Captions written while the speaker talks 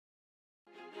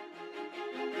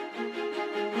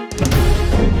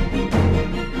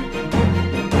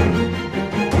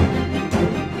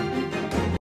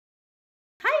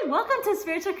to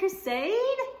Spiritual Crusade.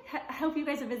 I hope you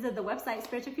guys have visited the website,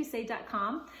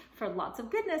 spiritualcrusade.com, for lots of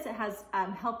goodness. It has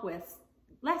help with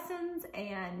lessons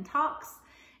and talks.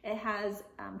 It has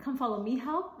Come Follow Me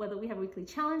help, whether we have a weekly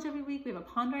challenge every week. We have a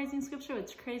Ponderizing Scripture,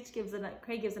 which Craig gives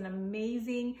an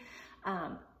amazing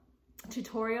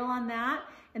tutorial on that.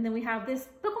 And then we have this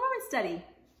Book of Mormon study.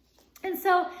 And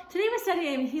so today we're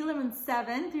studying Helaman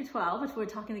 7 through 12, which we're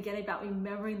talking again about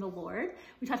remembering the Lord.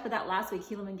 We talked about that last week.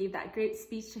 Helaman gave that great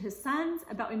speech to his sons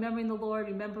about remembering the Lord.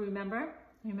 Remember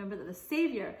that the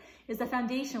Savior is the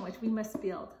foundation which we must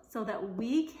build so that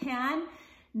we can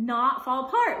not fall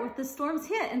apart with the storms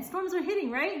hit. And storms are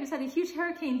hitting, right? We just had a huge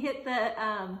hurricane hit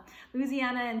the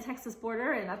Louisiana and Texas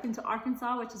border and up into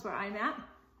Arkansas, which is where I'm at.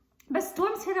 But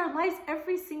storms hit our lives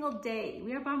every single day.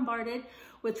 We are bombarded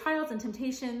with trials and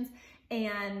temptations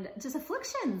and just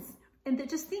afflictions and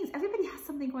just things. Everybody has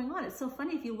something going on. It's so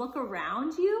funny. If you look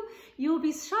around you, you will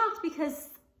be shocked because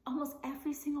almost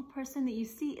every single person that you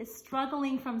see is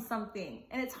struggling from something.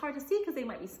 And it's hard to see because they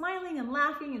might be smiling and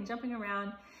laughing and jumping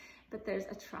around, but there's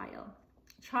a trial.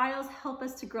 Trials help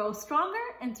us to grow stronger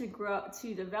and to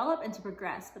develop and to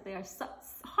progress, but they are so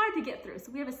hard to get through.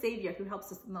 So we have a Savior who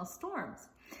helps us in those storms.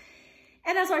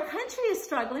 And as our country is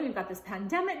struggling, we've got this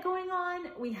pandemic going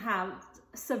on. We have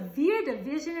severe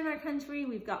division in our country.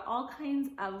 We've got all kinds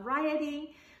of rioting.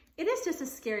 It is just a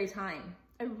scary time,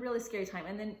 a really scary time.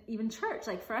 And then even church,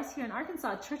 like for us here in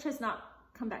Arkansas, church has not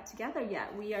come back together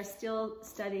yet. We are still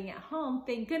studying at home.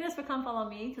 Thank goodness for Come Follow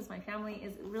Me, because my family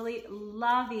is really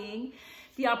loving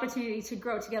the opportunity to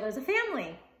grow together as a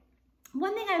family.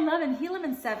 One thing I love in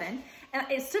Helaman 7, and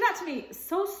it stood out to me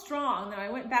so strong that I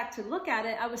went back to look at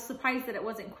it. I was surprised that it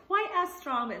wasn't quite as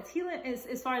strong, but it's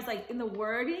as far as like in the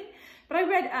wording. But I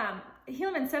read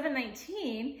Helaman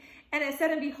 7:19, and it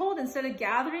said, "And behold, instead of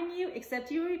gathering you,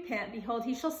 except you repent, behold,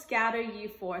 he shall scatter you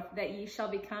forth, that ye shall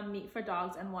become meat for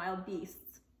dogs and wild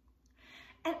beasts."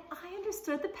 And I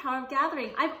understood the power of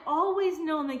gathering. I've always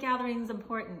known that gathering is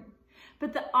important,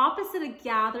 but the opposite of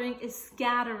gathering is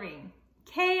scattering.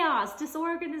 Chaos,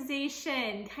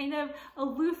 disorganization, kind of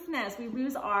aloofness. We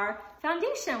lose our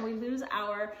foundation. We lose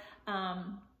our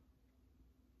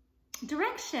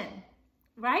direction,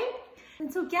 right?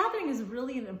 And so gathering is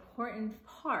really an important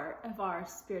part of our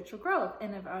spiritual growth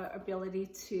and of our ability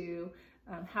to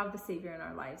have the Savior in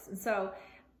our lives. And so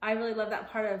I really love that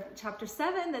part of chapter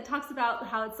 7 that talks about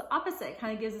how it's the opposite. It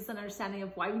kind of gives us an understanding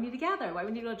of why we need to gather, why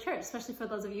we need to go to church, especially for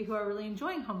those of you who are really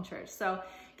enjoying home church. So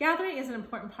gathering is an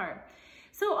important part.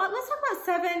 So let's talk about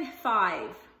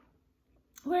 7:5,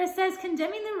 where it says,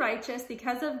 "Condemning the righteous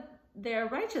because of their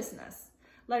righteousness,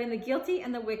 letting the guilty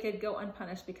and the wicked go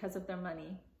unpunished because of their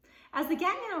money." As the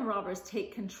Gatineau robbers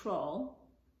take control,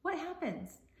 what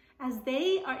happens? As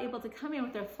they are able to come in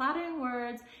with their flattering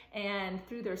words and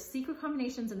through their secret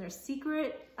combinations and their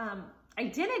secret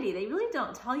identity, they really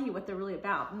don't tell you what they're really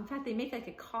about. In fact, they make like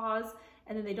a cause,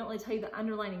 and then they don't really tell you the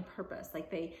underlying purpose. Like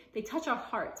they touch our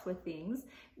hearts with things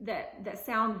that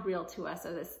sound real to us,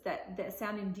 or that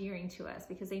sound endearing to us,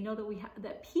 because they know that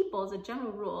that people, as a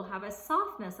general rule, have a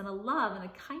softness and a love and a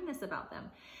kindness about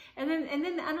them. And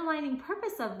then the underlying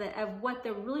purpose of what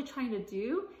they're really trying to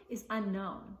do is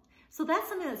unknown. So that's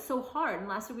something that's so hard. And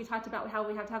last week we talked about how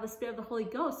we have to have the Spirit of the Holy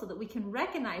Ghost so that we can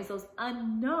recognize those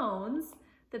unknowns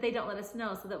that they don't let us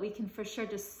know, so that we can for sure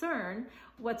discern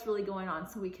what's really going on,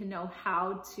 so we can know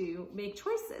how to make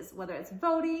choices, whether it's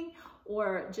voting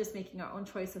or just making our own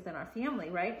choice within our family,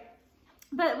 right?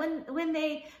 But when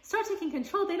they start taking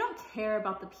control, they don't care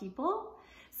about the people.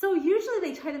 So usually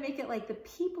they try to make it like the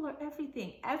people are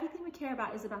everything. Everything we care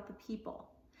about is about the people.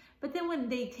 But then when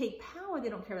they take power, they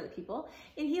don't care about the people.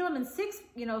 In Helaman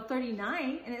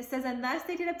 6:39, and it says, "And thus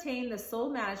they did obtain the sole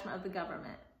management of the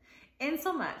government,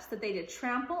 insomuch that they did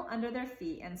trample under their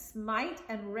feet, and smite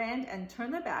and rend and turn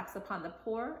their backs upon the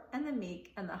poor and the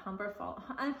meek and the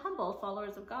humble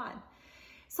followers of God."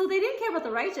 So they didn't care about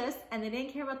the righteous, and they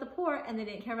didn't care about the poor, and they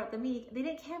didn't care about the meek. They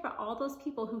didn't care about all those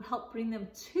people who helped bring them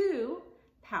to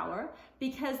power,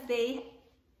 because they,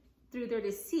 through their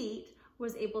deceit,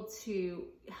 was able to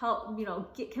help,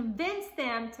 convince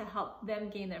them to help them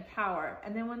gain their power.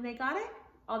 And then when they got it,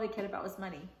 all they cared about was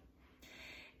money.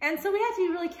 And so we have to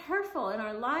be really careful in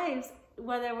our lives,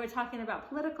 whether we're talking about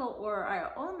political or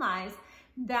our own lives,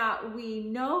 that we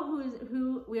know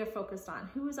who we are focused on,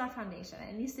 who is our foundation. And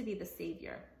it needs to be the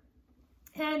Savior.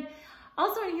 And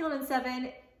also in Helaman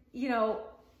 7,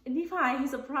 Nephi,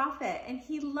 he's a prophet, and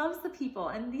he loves the people.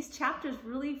 And these chapters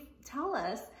really tell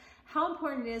us how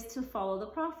important it is to follow the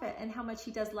prophet and how much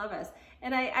he does love us.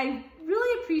 And I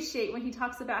really appreciate when he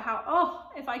talks about how, oh,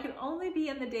 if I could only be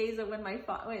in the days of when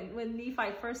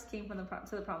Nephi first came to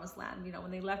the promised land,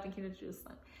 when they left and came to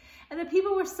Jerusalem. And the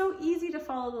people were so easy to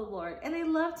follow the Lord, and they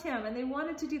loved him, and they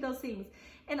wanted to do those things.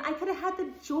 And I could have had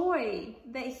the joy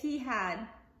that he had.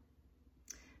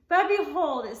 But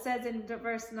behold, it says in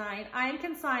verse 9, I am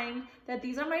consigned that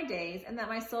these are my days, and that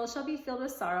my soul shall be filled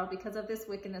with sorrow because of this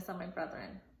wickedness of my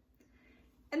brethren.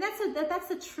 And that's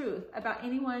the truth about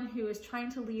anyone who is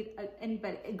trying to lead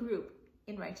a group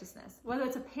in righteousness. Whether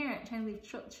it's a parent trying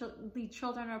to lead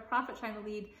children, or a prophet trying to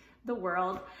lead the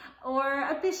world, or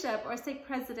a bishop, or a stake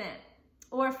president,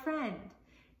 or a friend.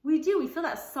 We feel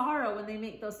that sorrow when they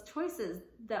make those choices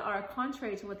that are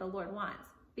contrary to what the Lord wants.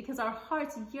 Because our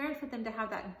hearts yearn for them to have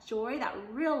that joy, that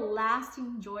real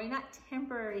lasting joy, not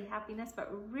temporary happiness,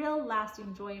 but real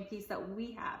lasting joy and peace that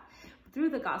we have through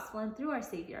the gospel and through our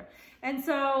Savior. And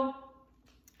so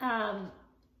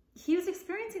he was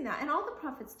experiencing that, and all the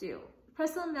prophets do.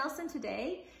 President Nelson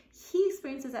today, he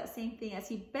experiences that same thing as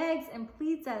he begs and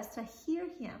pleads us to hear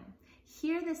him,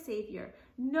 hear the Savior,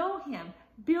 know him,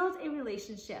 build a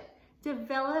relationship,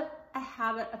 develop a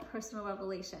habit of personal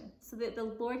revelation so that the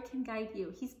Lord can guide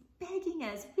you. He's begging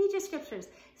us, read your scriptures,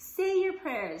 say your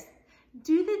prayers,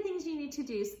 do the things you need to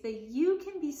do so that you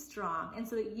can be strong and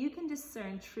so that you can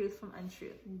discern truth from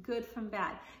untruth, good from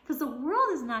bad. Because the world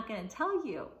is not going to tell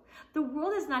you. The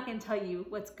world is not going to tell you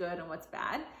what's good and what's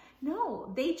bad.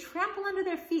 No, they trample under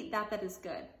their feet that is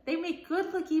good. They make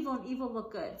good look evil and evil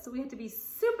look good. So we have to be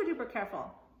super duper careful.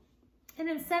 And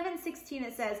in 7:16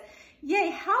 it says,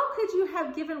 yea, how could you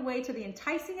have given way to the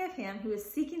enticing of him who is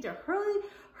seeking to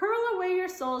hurl away your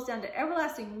souls down to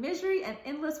everlasting misery and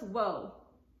endless woe?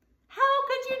 How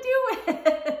could you do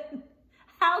it?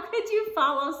 How could you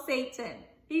follow Satan?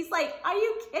 He's like, are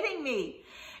you kidding me?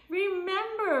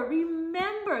 Remember,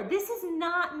 this is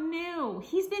not new.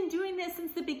 He's been doing this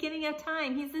since the beginning of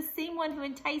time. He's the same one who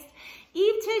enticed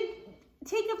Eve to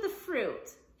take of the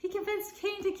fruit. He convinced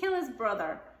Cain to kill his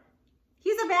brother.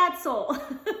 He's a bad soul.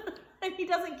 And he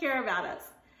doesn't care about us.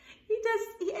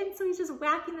 And so he's just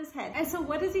whacking his head. And so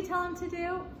what does he tell him to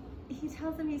do? He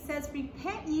says,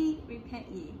 repent ye, repent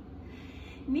ye.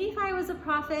 Nephi was a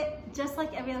prophet, just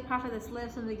like every other prophet that's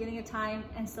lived from the beginning of time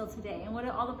and still today. And what do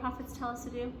all the prophets tell us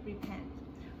to do? Repent.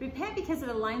 Repent because it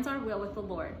aligns our will with the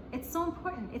Lord. It's so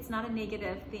important. It's not a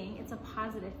negative thing. It's a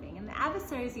positive thing. And the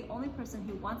adversary is the only person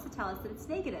who wants to tell us that it's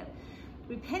negative.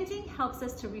 Repenting helps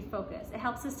us to refocus. It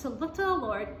helps us to look to the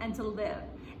Lord and to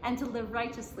live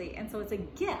righteously. And so it's a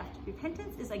gift.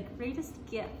 Repentance is the greatest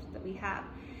gift that we have.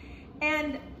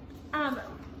 And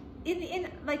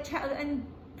in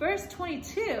verse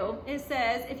 22, it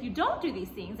says, if you don't do these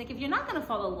things, like if you're not going to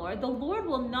follow the Lord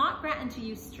will not grant unto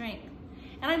you strength.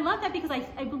 And I love that because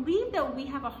I believe that we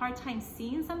have a hard time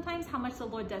seeing sometimes how much the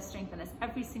Lord does strengthen us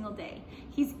every single day.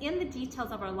 He's in the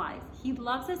details of our lives. He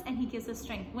loves us and he gives us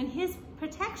strength. When his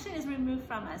protection is removed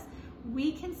from us,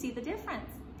 we can see the difference.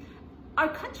 Our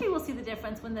country will see the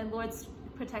difference when the Lord's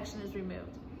protection is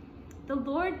removed. The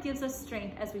Lord gives us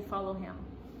strength as we follow him.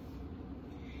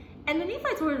 And the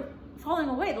Nephites were falling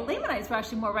away. The Lamanites were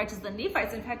actually more righteous than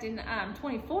Nephites. In fact, in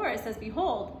 24, it says,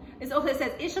 behold, it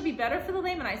says, it shall be better for the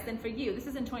Lamanites than for you. This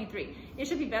is in 23. It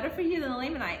shall be better for you than the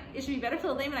Lamanite. It shall be better for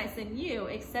the Lamanites than you,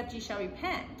 except ye shall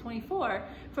repent. 24,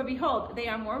 for behold, they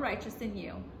are more righteous than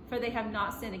you, for they have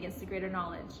not sinned against the greater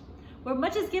knowledge. Where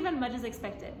much is given, much is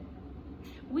expected.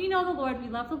 We know the Lord, we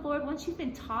love the Lord. Once you've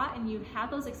been taught and you've had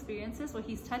those experiences where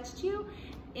he's touched you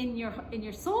in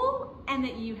your soul, and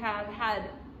that you have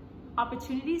had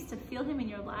opportunities to feel him in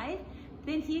your life,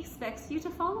 then he expects you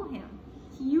to follow him.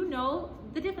 You know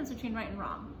the difference between right and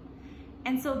wrong.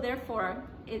 And so therefore,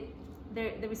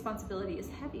 the responsibility is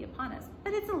heavy upon us.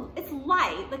 But it's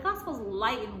light. The gospel's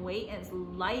light in weight and it's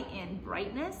light in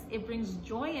brightness. It brings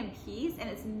joy and peace, and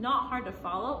it's not hard to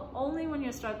follow. Only when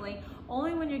you're struggling,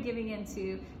 only when you're giving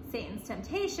into Satan's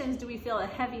temptations do we feel a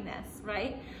heaviness,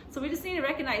 right? So we just need to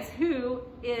recognize who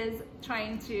is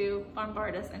trying to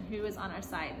bombard us and who is on our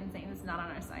side, and Satan is not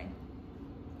on our side.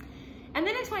 And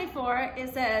then in 24,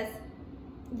 it says,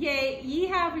 yea, ye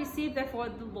have received, therefore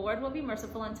the Lord will be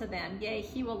merciful unto them. Yea,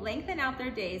 he will lengthen out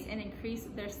their days and increase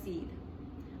their seed.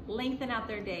 Lengthen out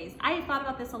their days. I have thought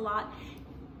about this a lot.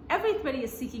 Everybody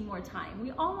is seeking more time.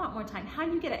 We all want more time. How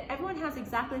do you get it? Everyone has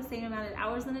exactly the same amount of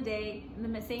hours in a day,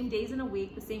 the same days in a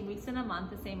week, the same weeks in a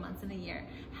month, the same months in a year.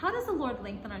 How does the Lord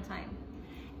lengthen our time?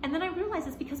 And then I realized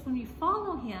it's because when you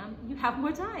follow him, you have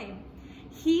more time.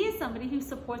 He is somebody who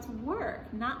supports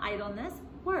work, not idleness,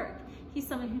 work. He's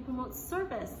someone who promotes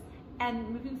service and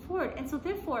moving forward. And so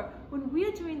therefore, when we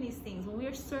are doing these things, when we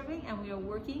are serving and we are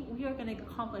working, we are going to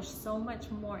accomplish so much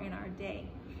more in our day.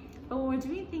 But when we're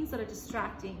doing things that are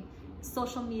distracting,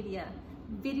 social media,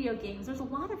 video games, there's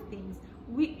a lot of things.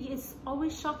 It's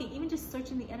always shocking, even just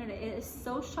searching the internet, it is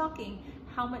so shocking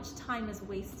how much time is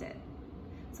wasted.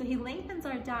 So he lengthens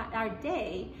our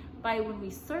day by when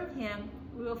we serve him,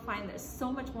 we will find that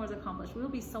so much more is accomplished. We will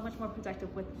be so much more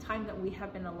productive with the time that we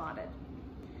have been allotted.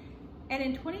 And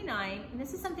in 29, and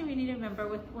this is something we need to remember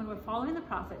when we're following the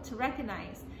prophet, to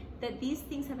recognize that these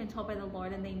things have been told by the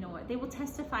Lord and they know it. They will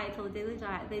testify till the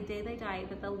day they die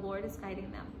that the Lord is guiding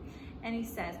them. And he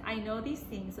says, I know these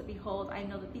things, but behold, I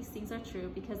know that these things are true,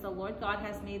 because the Lord God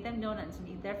has made them known unto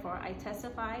me. Therefore, I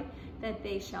testify that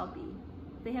they shall be.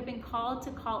 They have been called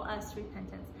to call us to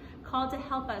repentance, called to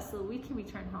help us so that we can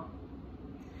return home.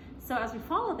 So as we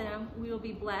follow them, we will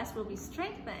be blessed, we'll be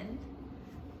strengthened,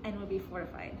 and we'll be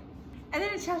fortified. And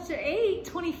then in chapter 8,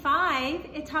 25,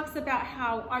 it talks about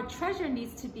how our treasure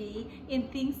needs to be in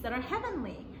things that are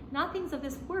heavenly, not things of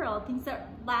this world, things that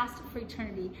last for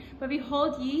eternity. But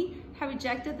behold, ye have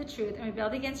rejected the truth and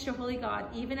rebelled against your holy God,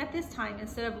 even at this time,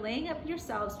 instead of laying up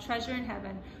yourselves treasure in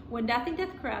heaven, where nothing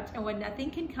doth corrupt, and where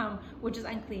nothing can come which is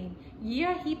unclean. Ye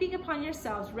are heaping upon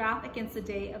yourselves wrath against the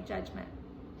day of judgment.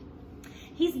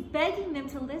 He's begging them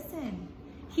to listen.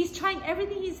 He's trying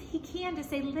everything he can to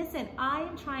say, listen, I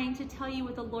am trying to tell you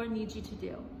what the Lord needs you to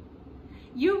do.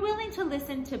 You're willing to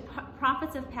listen to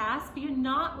prophets of past, but you're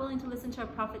not willing to listen to a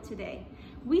prophet today.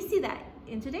 We see that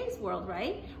in today's world,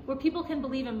 right? Where people can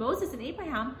believe in Moses and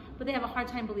Abraham, but they have a hard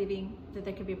time believing that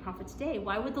there could be a prophet today.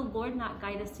 Why would the Lord not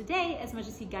guide us today as much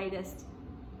as he guided us,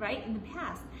 right, in the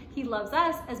past? He loves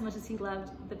us as much as he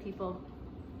loved the people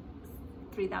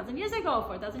 3,000 years ago,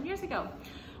 4,000 years ago.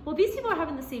 Well, these people are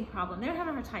having the same problem. They're having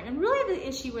a hard time. And really the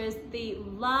issue is they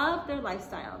love their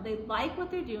lifestyle. They like what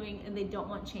they're doing and they don't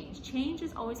want change. Change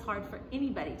is always hard for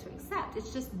anybody to accept.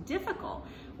 It's just difficult.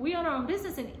 We own our own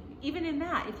business, and even in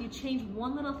that, if you change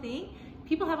one little thing,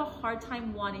 people have a hard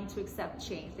time wanting to accept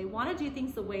change. They want to do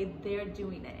things the way they're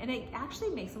doing it. And it actually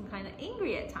makes them kind of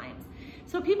angry at times.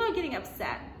 So people are getting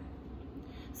upset.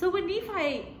 So when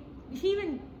Nephi, he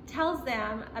even tells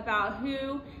them about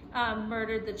who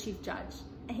murdered the chief judge.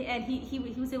 And he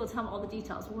was able to tell them all the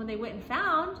details. But when they went and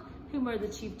found who murdered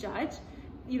the chief judge,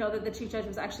 that the chief judge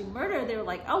was actually murdered, they were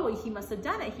like, oh, well, he must have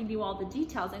done it. He knew all the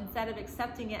details. Instead of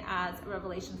accepting it as a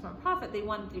revelation from a prophet, they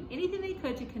wanted to do anything they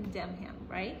could to condemn him,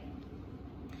 right?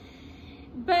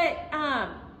 But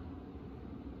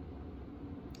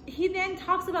he then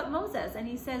talks about Moses, and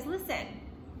he says, listen,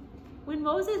 when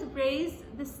Moses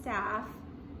raised the staff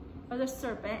or the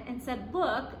serpent and said,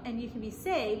 look, and you can be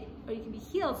saved or you can be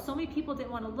healed, so many people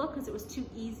didn't want to look because it was too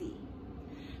easy.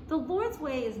 The Lord's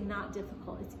way is not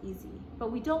difficult, it's easy.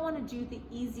 But we don't want to do the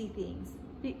easy things.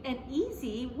 And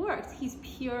easy works. He's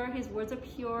pure, his words are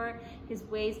pure, his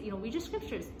ways, read your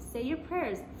scriptures, say your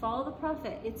prayers, follow the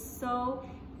prophet. It's so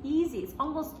easy. It's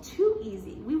almost too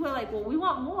easy. We were like, well, we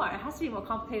want more. It has to be more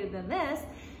complicated than this.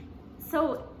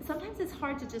 So sometimes it's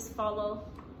hard to just follow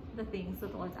the things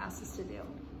that the Lord's asked us to do.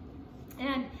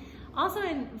 And also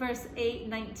in verse 8,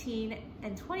 19,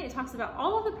 and 20, it talks about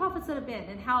all of the prophets that have been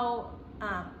and how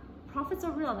prophets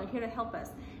are real and they're here to help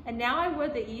us. And now I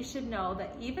would that ye should know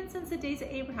that even since the days of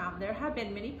Abraham, there have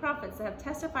been many prophets that have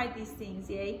testified these things.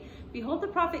 Yea, behold, the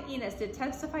prophet Enos did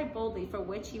testify boldly, for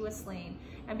which he was slain.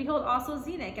 And behold, also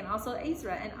Zenock, and also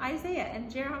Ezra, and Isaiah,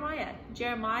 and Jeremiah.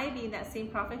 Jeremiah being that same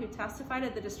prophet who testified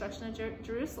of the destruction of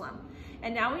Jerusalem.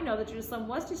 And now we know that Jerusalem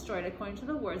was destroyed according to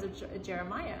the words of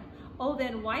Jeremiah. Oh,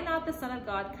 then why not the Son of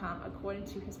God come according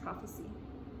to his prophecy?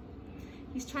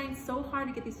 He's trying so hard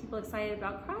to get these people excited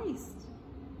about Christ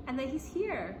and that he's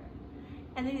here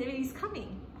and that he's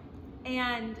coming.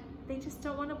 And they just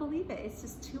don't want to believe it. It's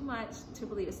just too much to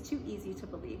believe. It's too easy to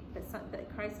believe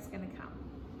that Christ is going to come.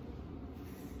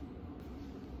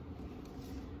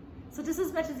 So just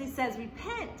as much as he says,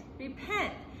 repent,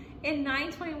 repent. In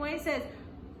 9:21 it says,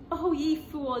 oh, ye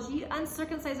fools, ye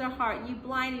uncircumcised of heart, ye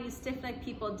blind and ye stiff-necked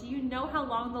people, do you know how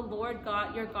long the Lord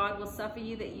God, your God, will suffer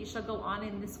you that you shall go on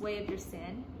in this way of your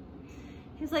sin?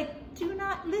 He's like, do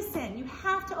not listen. You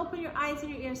have to open your eyes and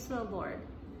your ears to the Lord.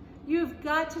 You've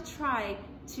got to try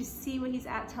to see what he's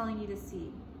telling you to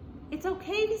see. It's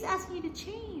okay if he's asking you to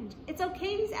change. It's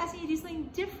okay if he's asking you to do something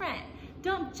different.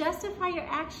 Don't justify your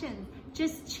actions.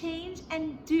 Just change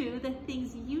and do the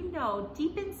things you know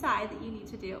deep inside that you need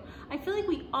to do. I feel like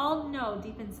we all know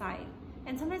deep inside.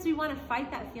 And sometimes we want to fight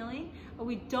that feeling, or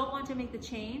we don't want to make the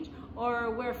change,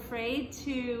 or we're afraid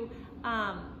to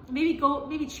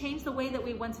maybe change the way that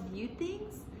we once viewed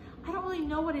things. I don't really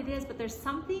know what it is, but there's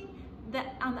something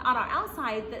that on our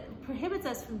outside that prohibits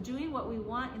us from doing what we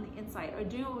want in the inside, or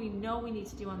doing what we know we need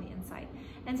to do on the inside.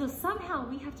 And so somehow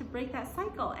we have to break that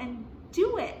cycle and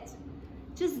do it.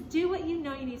 Just do what you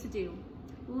know you need to do.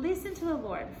 Listen to the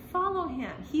Lord, follow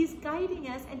him. He's guiding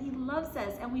us and he loves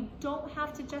us, and we don't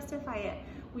have to justify it.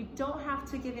 We don't have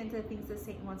to give in to the things that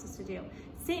Satan wants us to do.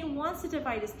 Satan wants to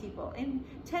divide his people. In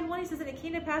 10:1 he says, and it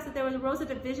came to pass that there arose a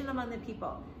division among the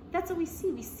people. That's what we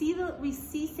see. We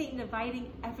see Satan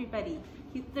dividing everybody.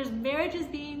 There's marriages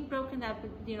being broken up,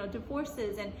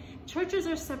 divorces, and churches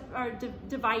are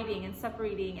dividing and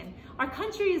separating, and our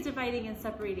country is dividing and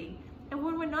separating. And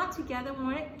when we're not together, when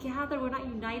we're not gathered, we're not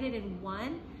united in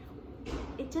one,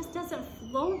 it just doesn't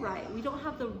flow right. We don't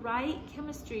have the right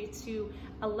chemistry to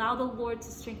allow the Lord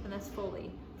to strengthen us fully,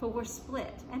 for we're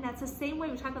split. And that's the same way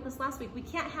we talked about this last week. We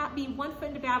can't be 1 foot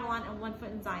into Babylon and 1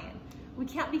 foot in Zion. We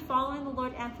can't be following the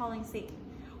Lord and following Satan.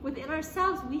 Within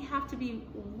ourselves, we have to be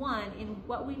one in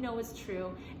what we know is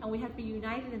true, and we have to be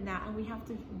united in that, and we have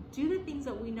to do the things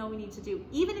that we know we need to do,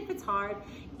 even if it's hard,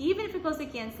 even if it goes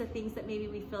against the things that maybe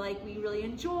we feel like we really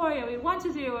enjoy or we want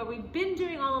to do or we've been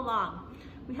doing all along.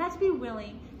 We have to be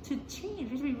willing to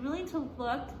change. We have to be willing to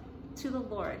look to the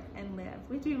Lord and live.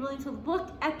 We have to be willing to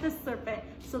look at the serpent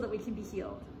so that we can be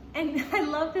healed. And I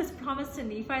love this promise to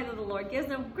Nephi that the Lord gives.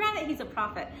 Now, granted, he's a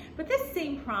prophet, but this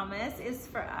same promise is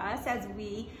for us as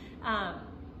we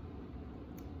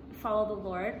follow the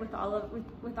Lord with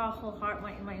all whole heart,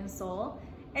 might, and mind, and soul.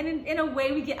 And in a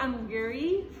way, we get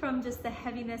unweary from just the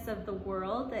heaviness of the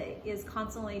world that is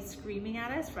constantly screaming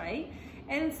at us, right?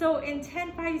 And so in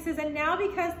 10:5, he says, and now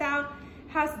because thou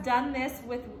hast done this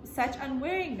with such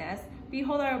unweariness,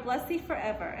 behold, I will bless thee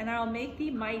forever, and I will make thee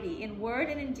mighty in word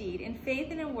and in deed, in faith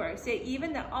and in works, yea,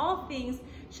 even that all things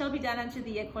shall be done unto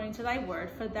thee according to thy word,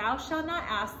 for thou shalt not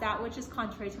ask that which is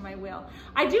contrary to my will.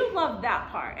 I do love that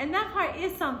part, and that part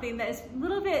is something that is a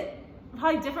little bit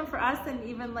probably different for us than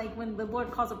even like when the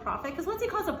Lord calls a prophet, because once he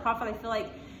calls a prophet, I feel like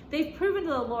they've proven to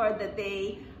the Lord that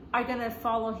they are going to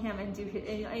follow him and do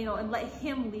his, and let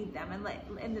him lead them,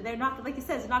 and they're not, like he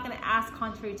says, they're not going to ask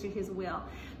contrary to his will.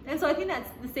 And so I think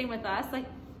that's the same with us. Like,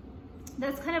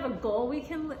 that's kind of a goal we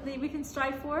can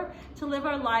strive for, to live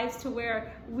our lives to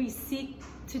where we seek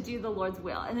to do the Lord's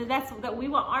will, and that we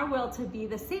want our will to be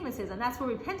the same as his, and that's where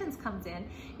repentance comes in,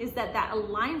 is that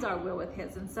aligns our will with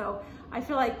his. And so I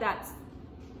feel like that's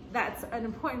an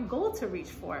important goal to reach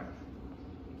for.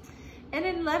 And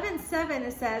in 11:7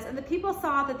 it says, and the people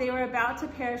saw that they were about to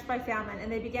perish by famine, and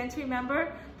they began to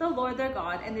remember the Lord their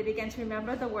God, and they began to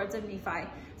remember the words of Nephi.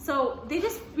 So they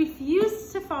just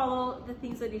refused to follow the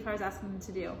things that Nephi was asking them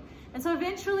to do. And so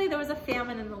eventually there was a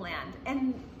famine in the land,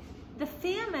 and the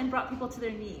famine brought people to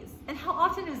their knees. And how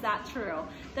often is that true?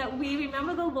 That we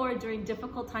remember the Lord during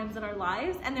difficult times in our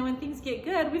lives, and then when things get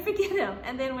good, we forget him.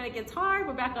 And then when it gets hard,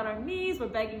 we're back on our knees, we're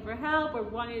begging for help, we're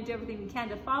wanting to do everything we can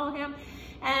to follow him.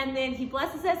 And then he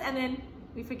blesses us, and then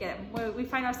we forget him. We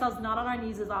find ourselves not on our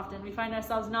knees as often. We find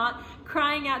ourselves not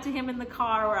crying out to him in the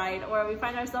car ride, or we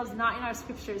find ourselves not in our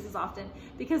scriptures as often,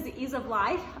 because the ease of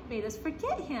life made us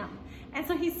forget him. And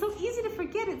so he's so easy to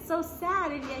forget. It's so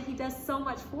sad, and yet he does so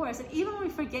much for us. And even when we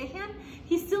forget him,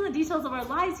 he's still in the details of our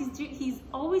lives. He's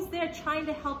always there trying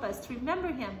to help us, to remember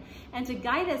him, and to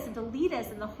guide us, and to lead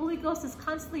us. And the Holy Ghost is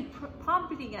constantly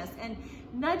prompting us and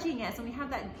nudging us. And we have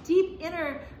that deep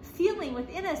inner feeling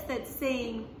within us that's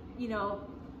saying,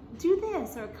 do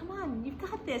this, or come on, you've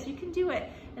got this, you can do it.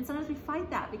 And sometimes we fight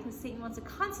that because Satan wants to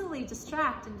constantly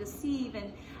distract and deceive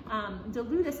and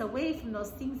delude us away from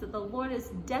those things that the Lord is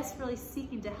desperately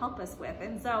seeking to help us with.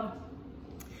 And so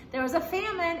there was a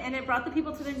famine, and it brought the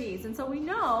people to their knees. And so we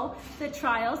know that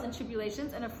trials and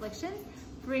tribulations and afflictions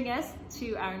bring us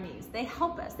to our knees. They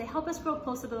help us grow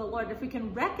closer to the Lord. If we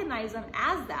can recognize them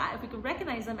as that, if we can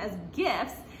recognize them as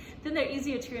gifts, then they're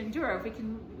easier to endure. If we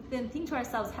can then think to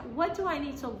ourselves, what do I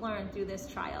need to learn through this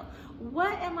trial?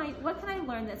 What can I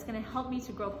learn that's going to help me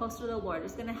to grow closer to the Lord?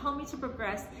 It's going to help me to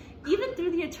progress even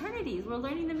through the eternities. We're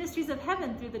learning the mysteries of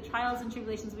heaven through the trials and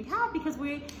tribulations we have, because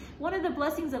one of the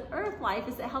blessings of earth life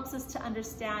is it helps us to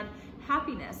understand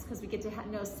happiness, because we get to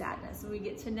know sadness, and we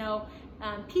get to know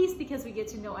peace because we get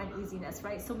to know uneasiness,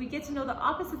 right? So we get to know the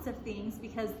opposites of things,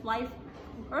 because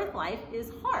earth life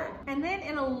is hard. And then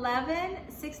in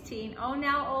 11:16, O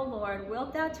now, O Lord,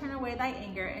 wilt thou turn away thy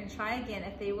anger, and try again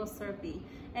if they will serve thee?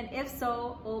 And if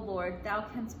so, O Lord, thou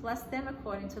canst bless them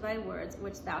according to thy words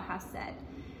which thou hast said.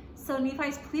 So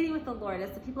Nephi's pleading with the Lord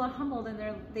as the people are humbled and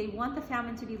they want the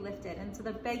famine to be lifted. And so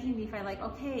they're begging Nephi, like,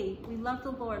 okay, we love the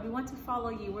Lord. We want to follow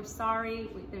you. We're sorry.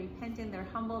 They're repentant. They're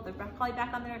humble. They're probably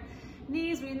back on their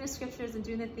knees, reading the scriptures and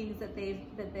doing the things that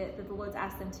the Lord's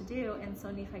asked them to do. And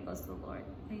so Nephi goes to the Lord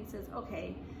and he says,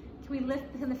 okay,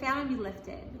 can the famine be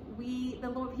lifted? The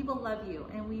Lord, people love you,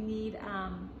 and we need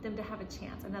them to have a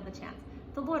chance, another chance.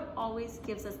 The Lord always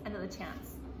gives us another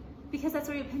chance because that's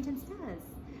what repentance does.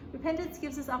 Repentance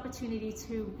gives us opportunity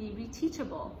to be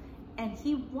reteachable, and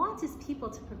he wants his people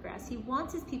to progress. He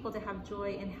wants his people to have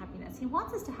joy and happiness. He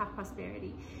wants us to have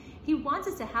prosperity. He wants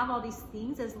us to have all these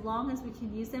things as long as we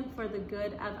can use them for the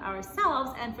good of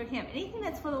ourselves and for him. Anything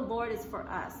that's for the Lord is for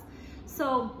us.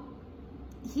 So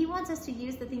he wants us to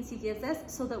use the things he gives us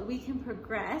so that we can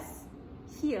progress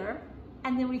here,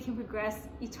 and then we can progress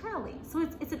eternally. So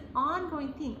it's an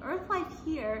ongoing thing. Earth life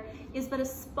here is but a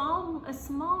small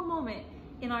moment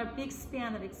in our big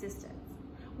span of existence.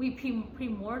 We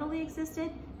premortally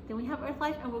existed, then we have earth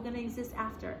life, and we're going to exist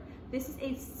after. This is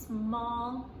a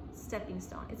small stepping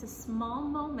stone. It's a small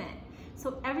moment.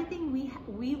 So everything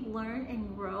we learn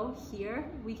and grow here,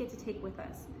 we get to take with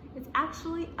us. It's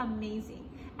actually amazing.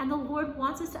 And the Lord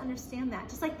wants us to understand that.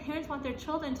 Just like parents want their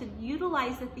children to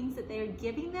utilize the things that they are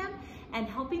giving them and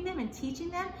helping them and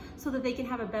teaching them so that they can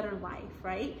have a better life,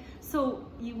 right? So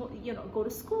you know, go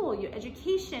to school, your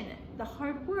education, the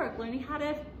hard work, learning how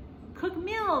to cook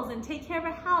meals and take care of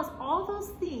a house, all those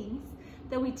things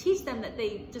that we teach them that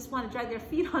they just want to drag their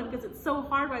feet on because it's so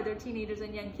hard while they're teenagers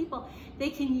and young people, they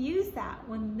can use that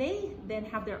when they then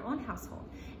have their own household.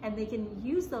 And they can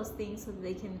use those things so that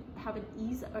they can have an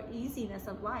easiness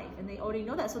of life. And they already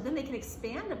know that. So then they can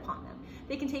expand upon them.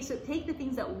 They can take the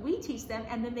things that we teach them,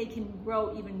 and then they can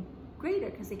grow even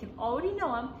greater because they can already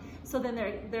know them. So then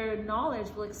their knowledge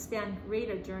will expand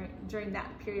greater during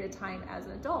that period of time as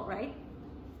an adult, right?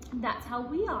 And that's how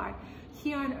we are.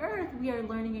 Here on earth, we are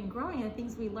learning and growing, and the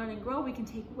things we learn and grow, we can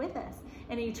take with us.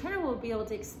 And in eternity, we'll be able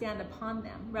to expand upon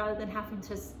them rather than having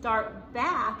to start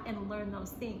back and learn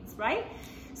those things, right?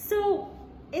 So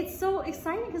it's so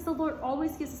exciting because the Lord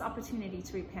always gives us opportunity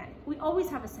to repent. We always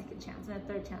have a second chance and a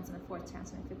third chance and a fourth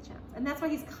chance and a fifth chance. And that's why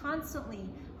he's constantly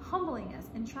humbling us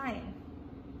and trying.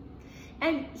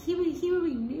 And he will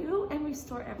renew and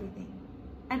restore everything.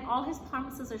 And all his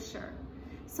promises are sure.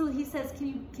 So he says,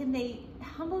 can they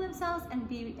humble themselves and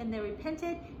they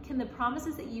repented? Can the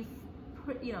promises that you've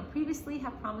previously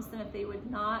have promised them, if they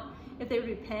would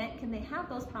repent, can they have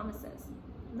those promises?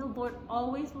 The Lord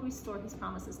always will restore his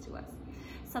promises to us.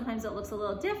 Sometimes it looks a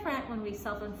little different when we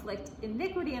self-inflict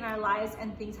iniquity in our lives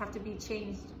and things have to be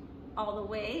changed all the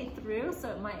way through, so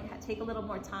it might take a little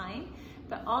more time,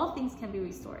 but all things can be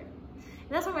restored. And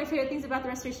that's one of my favorite things about the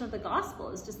restoration of the gospel,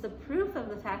 is just the proof of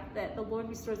the fact that the Lord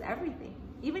restores everything.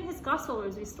 Even his gospel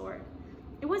was restored.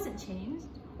 It wasn't changed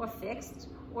or fixed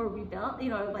or rebuilt,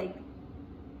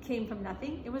 came from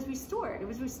nothing. It was restored. It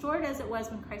was restored as it was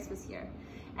when Christ was here.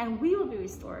 And we will be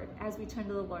restored as we turn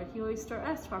to the Lord. He will restore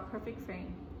us to our perfect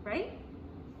frame, right?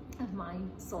 Of mind,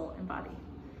 soul, and body.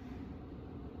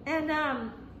 And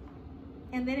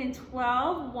then in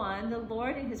 12:1, the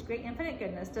Lord in his great infinite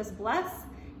goodness does bless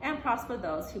and prosper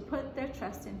those who put their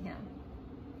trust in him.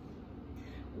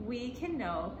 We can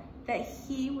know that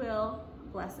he will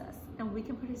bless us, and we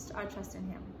can put our trust in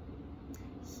him.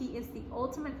 He is the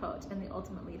ultimate coach and the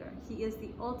ultimate leader. He is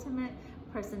the ultimate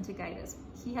person to guide us.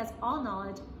 He has all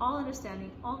knowledge, all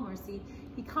understanding, all mercy.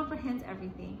 He comprehends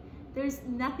everything. There's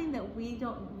nothing that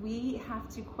we have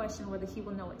to question whether he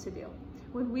will know what to do.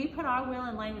 When we put our will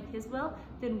in line with his will,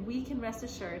 then we can rest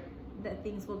assured that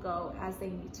things will go as they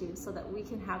need to, so that we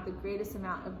can have the greatest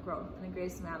amount of growth and the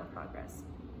greatest amount of progress.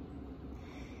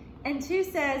 And 2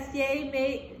 says, yea,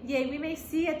 we may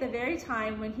see at the very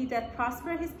time when he doth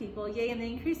prosper his people, yea, in the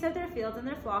increase of their fields and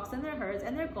their flocks and their herds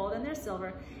and their gold and their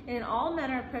silver, and in all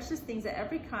manner of precious things of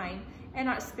every kind, and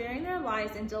not sparing their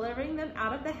lives and delivering them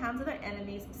out of the hands of their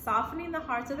enemies, softening the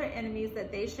hearts of their enemies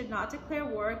that they should not declare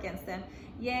war against them,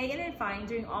 yea, and in fine,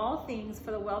 doing all things for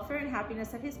the welfare and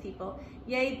happiness of his people,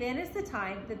 yea, then is the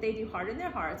time that they do harden their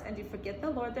hearts and do forget the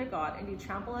Lord their God and do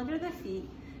trample under the feet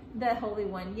the Holy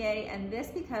One, yea, and this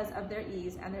because of their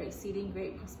ease and their exceeding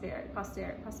great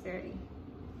prosperity.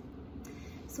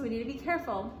 So we need to be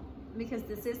careful, because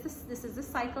this is the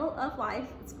cycle of life.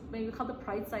 It's maybe called the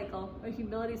pride cycle or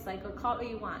humility cycle. Call it what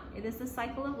you want. It is the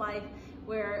cycle of life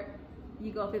where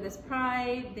you go through this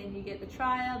pride, then you get the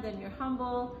trial, then you're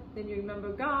humble, then you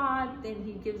remember God, then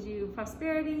he gives you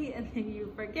prosperity, and then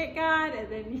you forget God, and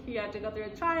then you have to go through a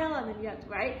trial, and then you have to,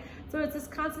 right? So it's this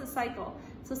constant cycle.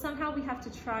 So somehow we have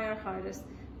to try our hardest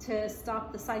to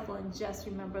stop the cycle and just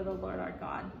remember the Lord our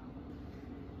God.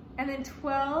 And then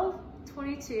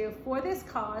 12:22, for this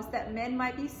cause, that men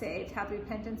might be saved, hath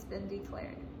repentance been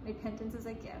declared. Repentance is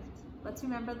a gift. Let's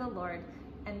remember the Lord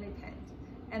and repent.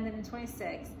 And then in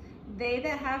 26, they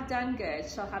that have done good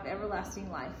shall have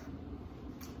everlasting life.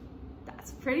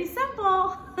 That's pretty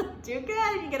simple. Do good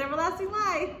and you get everlasting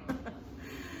life.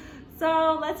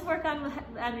 So let's work on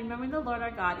remembering the Lord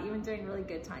our God, even during really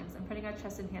good times, and putting our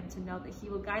trust in him to know that he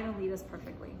will guide and lead us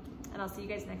perfectly. And I'll see you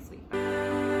guys next week.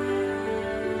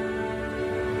 Bye.